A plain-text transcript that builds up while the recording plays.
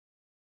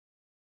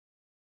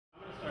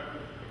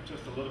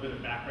just a little bit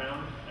of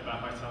background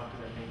about myself,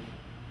 because I think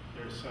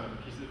there's some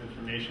pieces of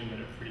information that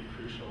are pretty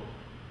crucial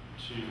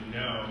to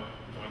know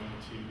going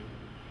into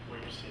what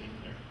you're seeing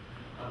here.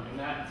 And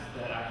that's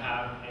that I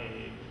have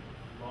a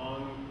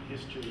long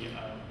history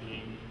of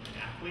being an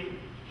athlete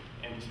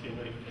and just being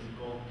really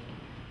physical,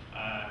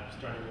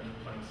 starting with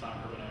playing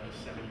soccer when I was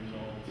 7 years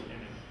old,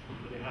 and it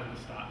really hasn't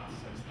stopped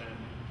since then.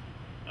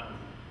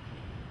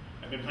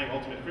 I've been playing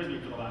Ultimate Frisbee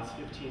for the last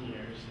 15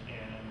 years,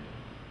 and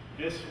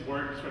this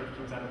word sort of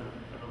comes out of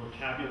a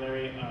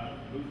vocabulary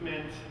of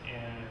movement,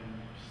 and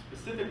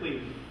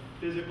specifically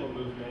physical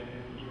movement,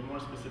 and even more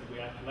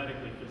specifically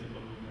athletically physical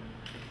movement.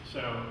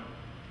 So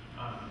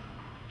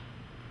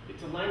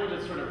it's a language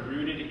that's sort of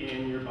rooted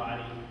in your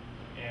body,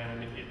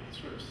 and it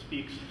sort of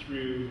speaks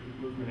through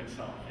movement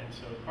itself. And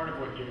so part of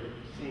what you're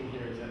seeing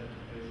here is an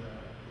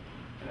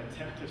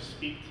attempt to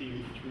speak to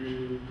you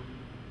through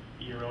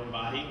your own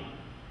body,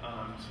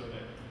 so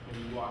that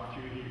when you walk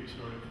through here, you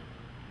sort of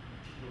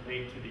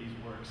relate to these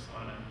works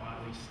on a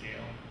bodily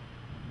scale.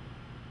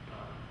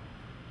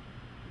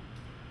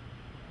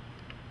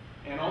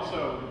 And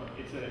also,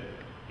 it's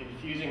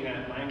infusing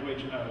that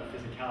language of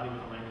physicality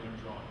with the language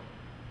of drawing,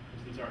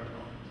 because these are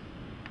drawings.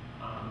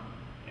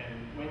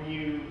 And when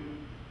you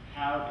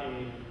have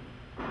a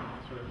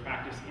sort of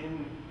practice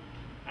in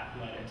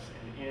athletics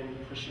and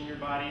in pushing your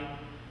body,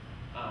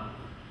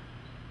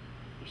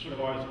 you're sort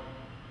of always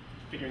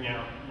figuring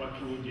out what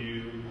can you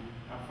do,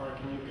 how far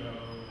can you go,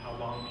 how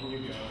long can you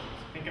go. So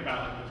think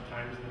about like those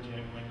times in the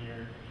gym when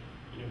you're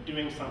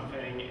doing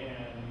something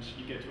and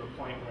you get to a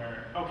point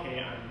where, okay,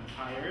 I'm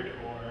tired,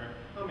 or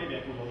oh, maybe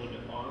I can go a little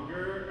bit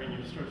longer, and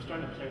you're sort of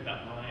starting to play with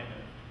that line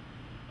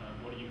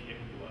of what are you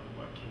capable of,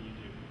 what can you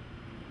do.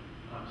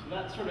 So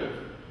that sort of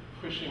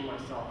pushing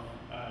myself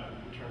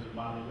in terms of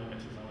bodily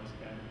limits has always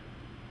been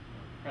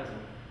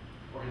present,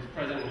 or is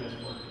present in this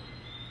work.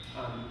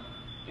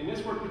 In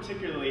this work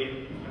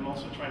particularly, I'm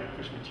also trying to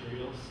push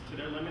materials to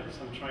their limits.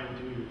 I'm trying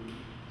to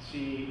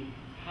see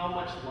how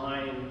much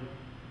line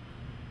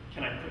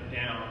can I put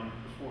down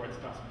before it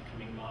stops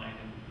becoming line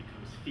and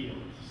becomes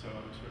field. So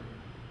I'm sort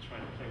of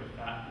trying to play with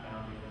that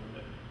boundary a little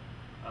bit.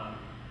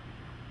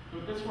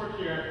 With this work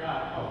here,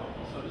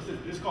 also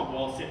this is called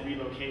wall sit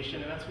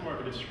relocation, and that's more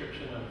of a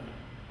description of,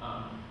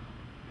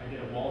 I did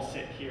a wall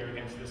sit here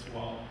against this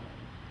wall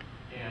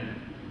and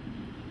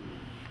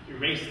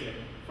erased it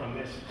from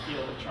this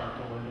field of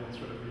charcoal and then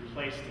sort of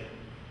replaced it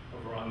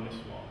over on this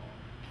wall.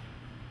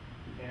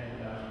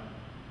 And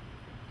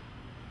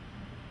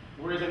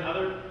whereas in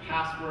other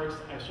past works,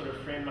 I've sort of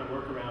framed my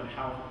work around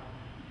how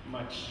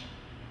much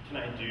can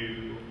I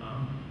do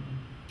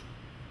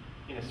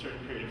in a certain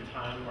period of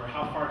time, or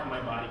how far can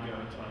my body go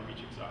until I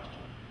reach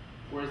exhaustion.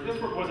 Whereas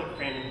this work wasn't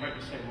framed in quite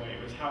the same way.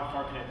 It was how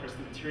far can I push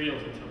the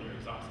materials until they're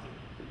exhausted.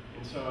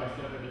 And so I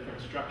set up a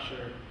different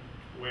structure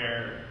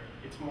where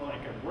it's more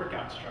like a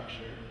workout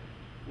structure,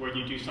 where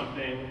you do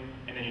something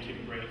and then you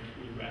take a break,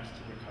 and you rest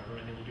and recover,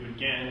 and then you do it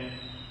again,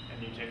 and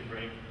then you take a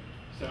break.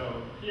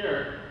 So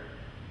here,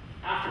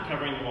 after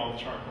covering the wall with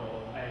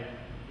charcoal, I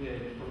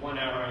did, for 1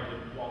 hour, I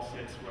did wall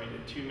sits where I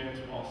did 2 minutes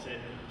wall sit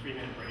and a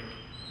 3-minute break.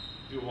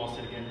 Do a wall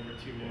sit again for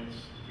 2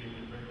 minutes,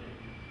 3-minute break.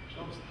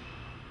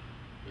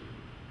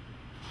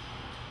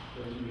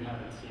 Those of you who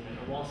haven't seen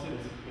it, a wall sit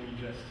is when you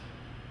just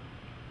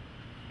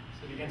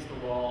sit against the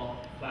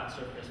wall, flat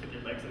surface with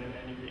your legs at an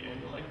 90-degree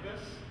angle like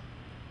this.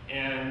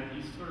 And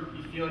you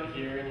feel it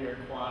here in your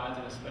quads,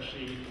 and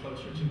especially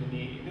closer to the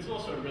knee. And this is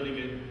also a really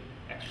good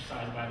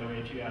exercise, by the way,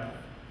 if you have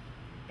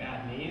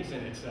bad knees,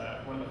 and it's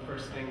one of the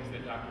first things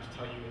that doctors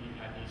tell you when you've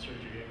had knee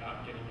surgery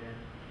about getting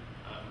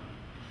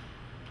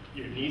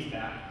your knees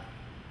back.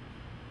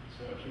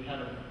 So if you have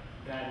a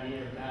bad knee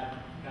or bad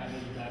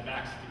knees or bad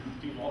backs,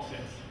 do wall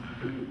sits.